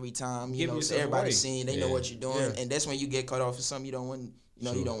Snap every time, you Give know, so yourself everybody's away. seeing, they know Yeah. what you're doing, and that's when you get cut off for something you don't want.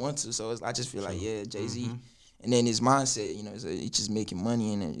 You don't want to. So I just feel like Jay-Z, and then his mindset, he's just making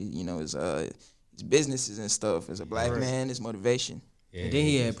money and his businesses and stuff. As a black man, his motivation. Yeah, And then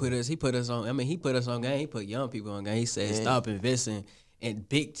he put us on. I mean, he put us on game. He put young people on game. He said, "Stop investing in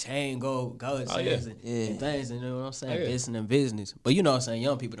big chain gold chains and things." And you know what I'm saying? Oh, yeah. Investing in business. But you know what I'm saying?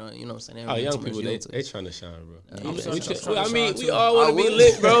 Young people don't. You know what I'm saying? They don't Oh, really young too much people, into they it. trying to shine, bro. I'm trying to I mean, shine we too. all want to be would.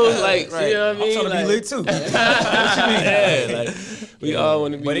 lit, bro. Like, Right. you know what I mean? I'm trying to Like, be lit too. yeah, like we all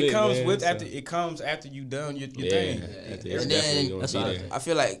want to be But lit, it comes man, after you done your yeah, thing. it's And definitely then- gonna That's be what I there. think. I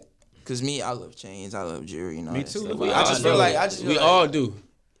feel like, cause me, I love chains, I love jewelry, and all Me that too. stuff. We I just feel like we all do.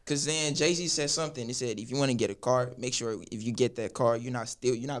 Cause then Jay-Z said something. He said, if you want to get a car, make sure if you get that car, you're not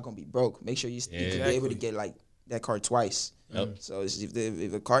gonna be broke. Make sure you can be able to get like that car twice. Yep. So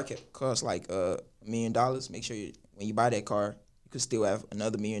if a car costs like $1 million, make sure when you buy that car, you could still have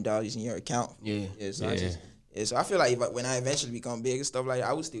another $1 million in your account. Yeah. So I feel like when I eventually become big and stuff like that,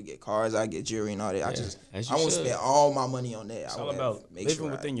 I would still get cars, I get jewelry and all that. as you I won't should. spend all my money on that. It's I all would about make living sure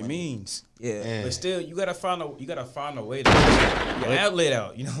I within have your money. means. Yeah. But still, you gotta find a way to get your outlet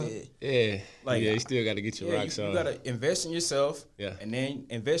out. You know, Yeah, Like, you still got to get your yeah, rocks you on. gotta invest in yourself. Yeah. And then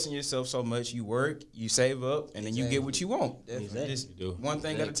invest in yourself so much you work, you save up, and then you get what you want. Definitely. Just You do. one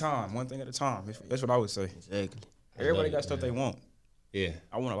thing at a time. One thing at a time. That's what I would say. Exactly. Everybody it, got stuff they want. Yeah,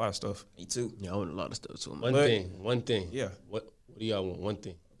 I want a lot of stuff. Me too. Yeah, I want a lot of stuff too, man. one thing. Yeah. What do y'all want? One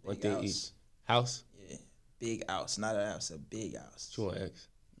thing. One Big thing house. each. House. Yeah. Big house, not a house, a big house. What you want, X?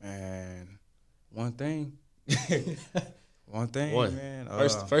 Man, one thing. One thing, One. man.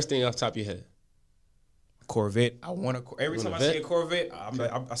 First thing off the top of your head. Corvette. I want a. Every You time want I a see a vet? Corvette,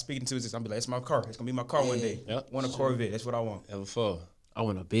 I'm speaking to this. I'm be like, it's my car. It's gonna be my car one day. Yep. Want a Corvette? That's what I want. Ever fall? I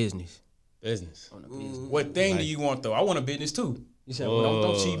want a business. Business. I want a business. What thing do you want though? I want a business too. You said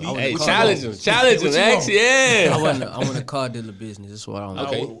Don't cheat me. Hey, What you challenge want? him. Challenge him, What you X. want? Yeah. I want a car dealer business. That's what I want.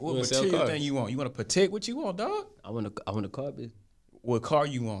 Okay. What You wanna sell material cars? thing you want? You want to protect what you want, dog? I want a car business. What car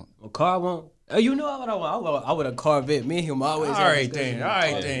you want? A car I want. Oh, you know what I want? I want a Corvette. Me and him always. All have right discussions then. on All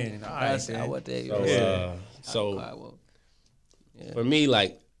right cars. then. All I right said, I then. want that. So, Yeah. so Car I want. for me,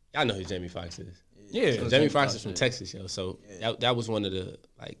 like, y'all know who Jamie Foxx is. Yeah. Jamie Foxx is from Texas, yo. So that was one of the,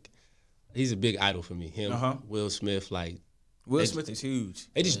 like, he's a big idol for me. Him, Will Smith, like, Will Smith is huge.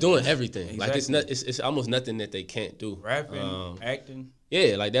 they just doing everything. Like, it's Exactly. not, it's almost nothing that they can't do. Rapping, acting.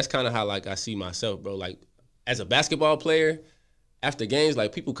 Yeah, like that's kind of how like I see myself, bro. Like as a basketball player, after games,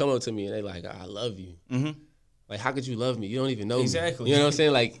 like people come up to me and they like, I love you. Mhm. Like, how could you love me? You don't even know Exactly. me. You know what I'm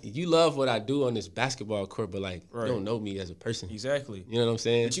saying? Like, you love what I do on this basketball court, but like, Right. you don't know me as a person. Exactly. You know what I'm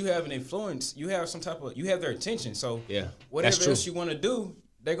saying? But you have an influence. You have you have their attention. So Yeah, whatever that's true. else you want to do,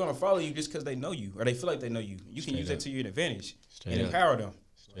 they're gonna follow you just because they know you or they feel like they know you. You can use that up. to your advantage Straight and up. empower them.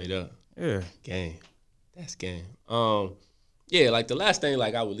 Straight up, Yeah. game. That's game. Yeah, like the last thing,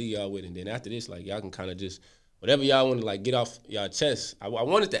 like I would leave y'all with, and then after this, like y'all can kind of just whatever y'all want to like get off y'all chest. I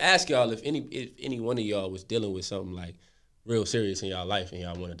wanted to ask y'all if any one of y'all was dealing with something like real serious in y'all life and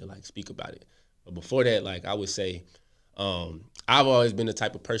y'all wanted to like speak about it. But before that, like I would say, I've always been the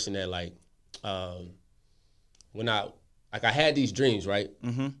type of person that like when I had these dreams, right?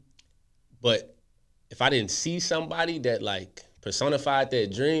 Mm-hmm. But if I didn't see somebody that like personified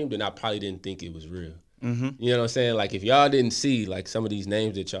that dream, then I probably didn't think it was real. Mm-hmm. You know what I'm saying? Like if y'all didn't see like some of these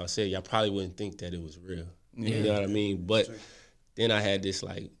names that y'all said, y'all probably wouldn't think that it was real. Yeah. You know what I mean? But then I had this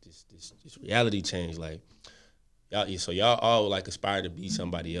like this reality change. Like y'all all like aspire to be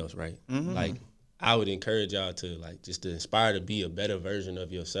somebody else, right? Mm-hmm. Like I would encourage y'all to like just to inspire to be a better version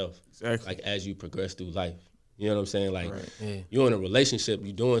of yourself. Exactly. Like as you progress through life. You know what I'm saying? Like you're in a relationship,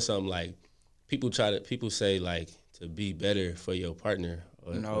 you're doing something like people say like to be better for your partner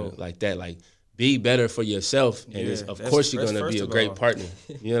or like that. Like be better for yourself and of course you're gonna be a great partner.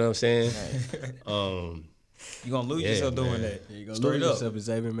 You know what I'm saying? You're gonna lose yourself doing that. You're gonna lose yourself,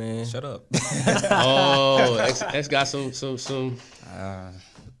 Xavier, man. Shut up. Oh, X got some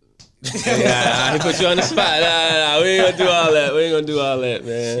yeah, he put you on the spot. Nah, we ain't gonna do all that.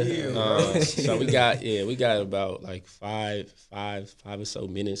 Man. So we got about like five or so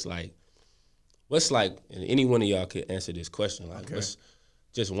minutes. Like, what's like, and any one of y'all could answer this question. Like, what's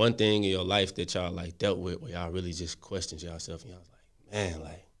just one thing in your life that y'all like dealt with where y'all really just questioned yourself and y'all was like, man,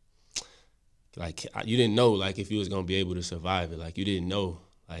 like you didn't know like if you was gonna be able to survive it. Like you didn't know,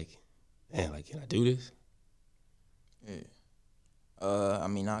 like, man, like can I do this? Yeah. I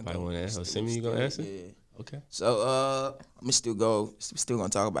mean, I want to answer. Simi, you gonna answer? Yeah. Okay. So I'm still gonna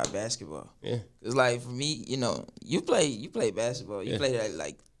talk about basketball. Yeah. Cause like for me, you know, you play basketball. You play that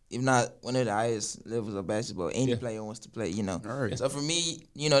like if not one of the highest levels of basketball. Any player wants to play. You know. Right. So for me,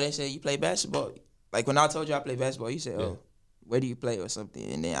 you know, they say you play basketball. Like when I told you I play basketball, you said, "Oh, where do you play?" or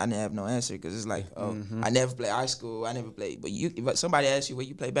something, and then I didn't have no answer because it's like, "Oh, I never play high school. I never played." But if somebody asks you where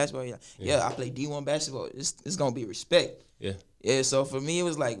you play basketball, you're like, "Yeah, I play D1 basketball." It's gonna be respect. Yeah. Yeah, so for me, it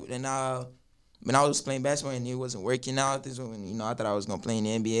was like, when I was playing basketball and it wasn't working out, this when, you know, I thought I was going to play in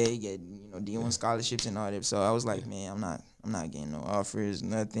the NBA, get, you know, D1 scholarships and all that. So I was like, man, I'm not getting no offers,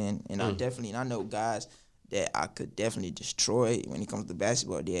 nothing. And I know guys that I could definitely destroy when it comes to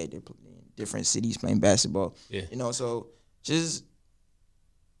basketball. They're in different cities playing basketball. Yeah. You know, so just,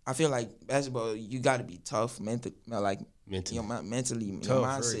 I feel like basketball, you got to be tough, mentally, your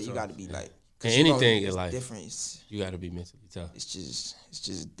mindset, you got to be like, and anything in life, different. You got to be mentally tough. It's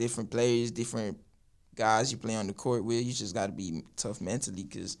just different players, different guys you play on the court with. You just got to be tough mentally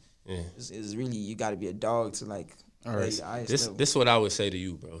because it's really, you got to be a dog to like play the highest level. This is what I would say to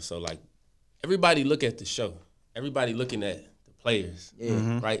you, bro. So like, everybody look at the show. Everybody looking at the players,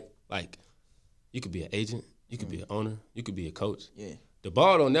 right? Like, you could be an agent, you could be an owner, you could be a coach. Yeah. The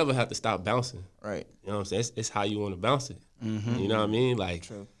ball don't never have to stop bouncing. Right. You know what I'm saying? It's how you want to bounce it. Mm-hmm. You know what I mean? Like.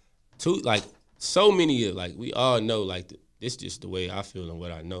 True. Like so many, like we all know, like this just the way I feel and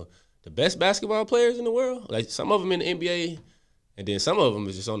what I know. The best basketball players in the world, like some of them in the NBA, and then some of them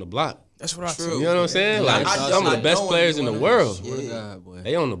is just on the block. That's what I feel. You know what I'm saying? Like some of the best players in the world,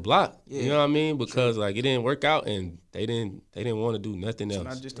 they on the block. Yeah. You know what I mean? Because like it didn't work out, and they didn't want to do nothing else.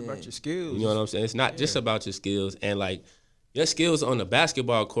 It's not just about your skills. You know what I'm saying? It's not just about your skills, and like. Your skills on the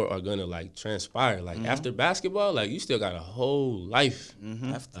basketball court are gonna like transpire. Like after basketball, like you still got a whole life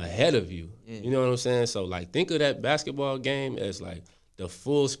ahead of you. Yeah. You know what I'm saying? So like think of that basketball game as like the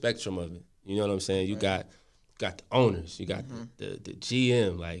full spectrum of it. You know what I'm saying? You got the owners, you got the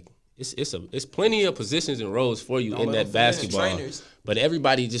GM. Like it's plenty of positions and roles for you in that basketball. But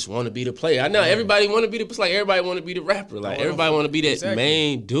everybody just want to be the player. I know everybody want to be everybody want to be the rapper. Like everybody want to be that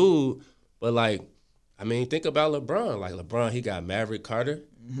main dude. But like. I mean, think about LeBron. Like LeBron, he got Maverick Carter.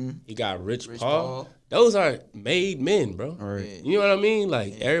 He got Rich Paul. Those are made men, bro. Right. You know what I mean?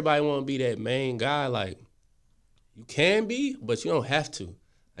 Like everybody want to be that main guy. Like you can be, but you don't have to.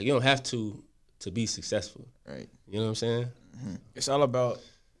 Like you don't have to be successful. Right. You know what I'm saying? It's all about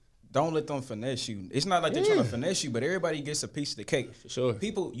don't let them finesse you. It's not like they're trying to finesse you, but everybody gets a piece of the cake. For sure.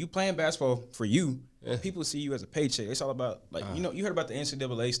 People, you playing basketball for you. Yeah. People see you as a paycheck. It's all about like you know you heard about the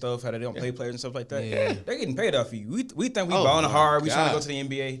NCAA stuff, how they don't pay players and stuff like that. Yeah. They're getting paid off of you. We think we balling hard. We trying to go to the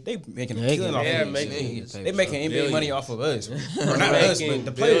NBA. They making a killing off of us. They making NBA money off of us. Or not us, but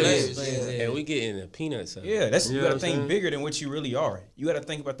the players. And we getting the peanuts. Yeah, that's you got to think bigger than what you really are. You got to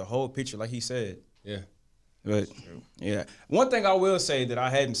think about the whole picture, like he said. Yeah. But yeah, one thing I will say that I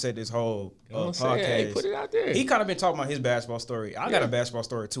hadn't said this whole podcast. Hey, put it out there. He kind of been talking about his basketball story. I got a basketball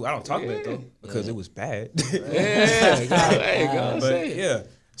story too. I don't talk about it though because it was bad. But yeah,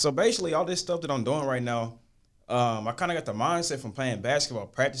 so basically, all this stuff that I'm doing right now, I kind of got the mindset from playing basketball,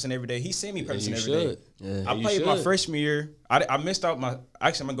 practicing every day. He seen me practicing every day. Yeah. I played my freshman year. I missed out my.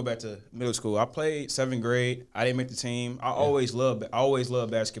 Actually, I'm gonna go back to middle school. I played 7th grade. I didn't make the team. I always loved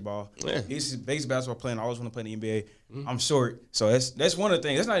basketball. Yeah. He's basic basketball player. I always want to play in the NBA. I'm short, so that's one of the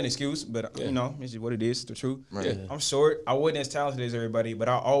things. That's not an excuse, but you know, it's just what it is. It's the truth. Right. Yeah. I'm short. I wasn't as talented as everybody, but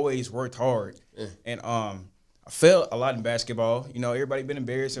I always worked hard. And I felt a lot in basketball. You know, everybody been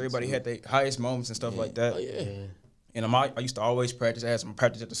embarrassed. Everybody had their highest moments and stuff like that. And I used to always practice. I had some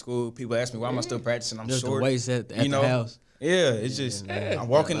practice at the school. People ask me, why am I still practicing? I'm Just short. the weights at the house. Yeah, it's just I'm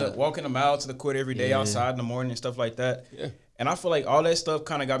walking the mile to the court every day outside in the morning and stuff like that. Yeah. And I feel like all that stuff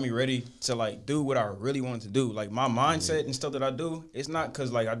kind of got me ready to like do what I really wanted to do. Like my mindset and stuff that I do, it's not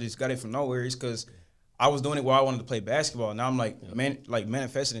because like I just got it from nowhere. It's because I was doing it while I wanted to play basketball. Now I'm like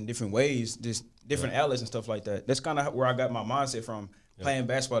manifesting in different ways, just different outlets and stuff like that. That's kind of where I got my mindset from. Playing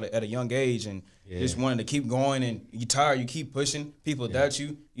basketball at a young age and just wanting to keep going, and you tired, you keep pushing. People doubt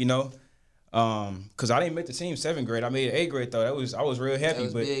you, you know. Cause I didn't make the team 7th grade. I made it 8th grade though. I was real happy,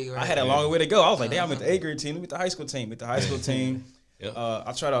 but big, right? I had a long way to go. I was like, damn, I'm at the 8th grade team. Let me the high school team.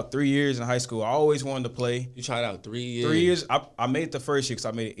 I tried out 3 years in high school. I always wanted to play. You tried out 3 years? 3 years. I made it the first year because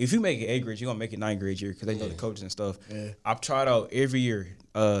I made it. If you make it 8th grade, you're going to make it 9th grade year because they know the coaches and stuff. Yeah. I've tried out every year,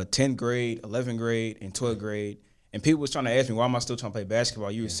 10th grade, 11th grade, and 12th grade. And people was trying to ask me, why am I still trying to play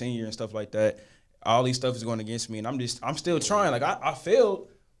basketball? You were a senior and stuff like that. All these stuff is going against me. And I'm still trying. Like, I failed,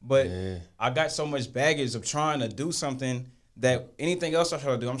 but I got so much baggage of trying to do something that anything else I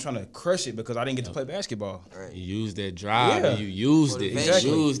try to do, I'm trying to crush it because I didn't get to play basketball. Right. You used that drive and you used it. Exactly.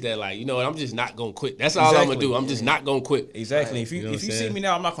 You used that, like, you know what, I'm just not going to quit. That's all I'm going to do. I'm just not going to quit. Exactly. Right. If you see me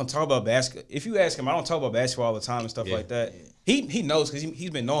now, I'm not going to talk about basketball. If you ask him, I don't talk about basketball all the time and stuff like that. He knows because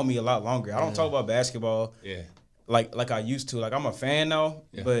he's been knowing me a lot longer. I don't talk about basketball like I used to. Like, I'm a fan now,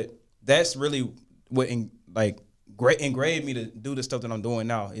 but that's really what engraved me to do the stuff that I'm doing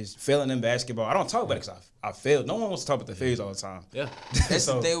now is failing in basketball. I don't talk about it because I failed. No one wants to talk about the fails all the time. Yeah. That's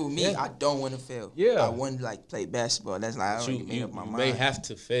the thing with me. I don't want to fail. Yeah. I want to like play basketball. That's like I already made up my mind. You may have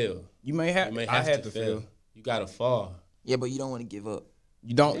to fail. I had to fail. You got to fall. Yeah, but you don't want to give up.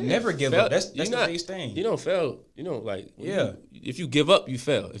 You don't never give up. That's the biggest thing. You don't fail. You know, like if you give up, you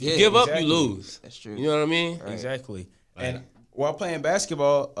fail. If you give exactly. up, you lose. That's true. You know what I mean? Right. Exactly. Like, and while playing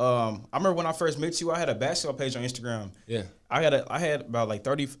basketball, I remember when I first met you, I had a basketball page on Instagram. Yeah. I had about like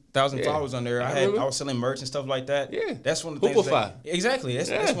 30,000 followers on there. I was selling merch and stuff like that. Yeah. That's one of the things. Hoopify. Exactly.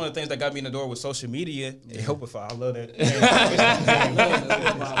 That's one of the things that got me in the door with social media. Yeah. Hoopify. I love that.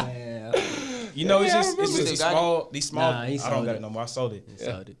 You know, it's just these small. I don't got it no more. I sold it.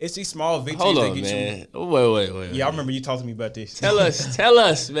 It's these small victories. Hold on, that get man. you. Wait. Yeah, I remember you talking to me about this. Tell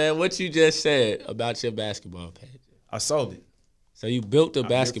us, man, what you just said about your basketball page. I sold it. So you built a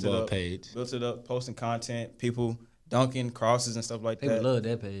basketball page. Built it up, posting content, people dunking, crosses and stuff like that. People love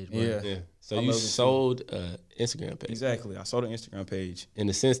that page, bro. Yeah. So you sold an Instagram page. Exactly. I sold an Instagram page. In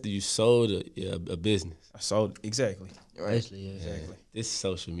the sense that you sold a business. I sold exactly. Right. Exactly. This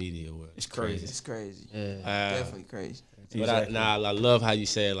social media world. It's crazy. It's crazy. Yeah. Definitely crazy. But I love how you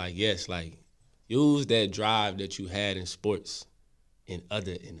said, like, yes, like, use that drive that you had in sports in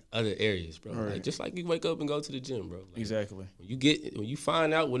other areas, bro. Right. Like, just like you wake up and go to the gym, bro. Like, exactly. When you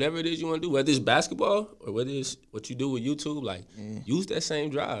find out whatever it is you want to do, whether it's basketball or whether it's what you do with YouTube, like, use that same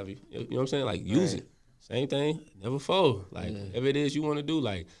drive. You know what I'm saying? Like, use it. Same thing. Never fold. Like, whatever it is you want to do,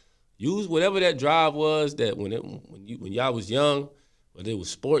 like, use whatever that drive was that when y'all was young, whether it was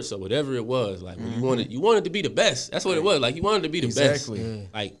sports or whatever it was, like when you wanted to be the best. That's what it was. Like, you wanted to be the best. Exactly.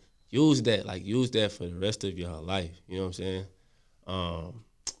 Like, use that for the rest of your life. You know what I'm saying? All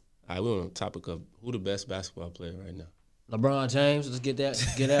right, we're on the topic of who the best basketball player right now. LeBron James. Let's get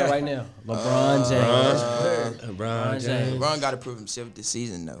that right now. LeBron James. LeBron James. LeBron got to prove himself this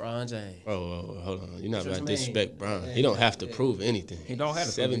season, though. LeBron James. Oh, hold on. You're not about to disrespect Bron. He don't have to prove anything. He don't have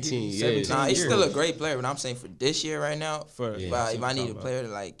to. 17 years. Nah, he's still a great player, but I'm saying for this year right now, if I need a player to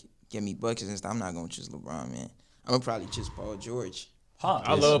like give me buckets and stuff, I'm not gonna choose LeBron, man. I'm gonna probably choose Paul George.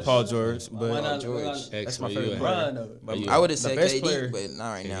 I love Paul George, but Paul George. That's my favorite player. I would have said KD, player, but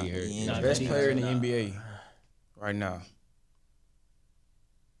not right now. The best player in the NBA right now.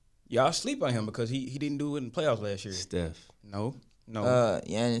 Y'all sleep on him because he didn't do it in the playoffs last year. Steph. No.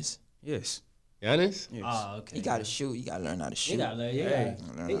 Giannis. Yes. Giannis? Yes. Oh, okay. He got to shoot. You got to learn how to shoot. He got to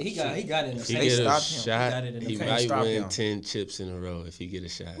learn. He got it in the He face. get a shot, he might win him. 10 chips in a row if he get a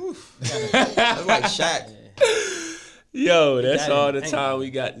shot. That's like Shaq. Yo, that's That all the ain't- time we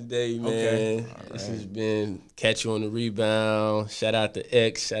got today, man. Okay. This has been Catch You on the Rebound. Shout out to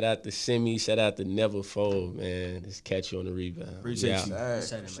X, shout out to Simi, shout out to Never Fold, man. This is Catch You on the Rebound. Appreciate you. Hey,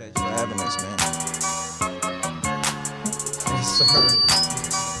 Appreciate it, appreciate you for having us, man. Yes, sir.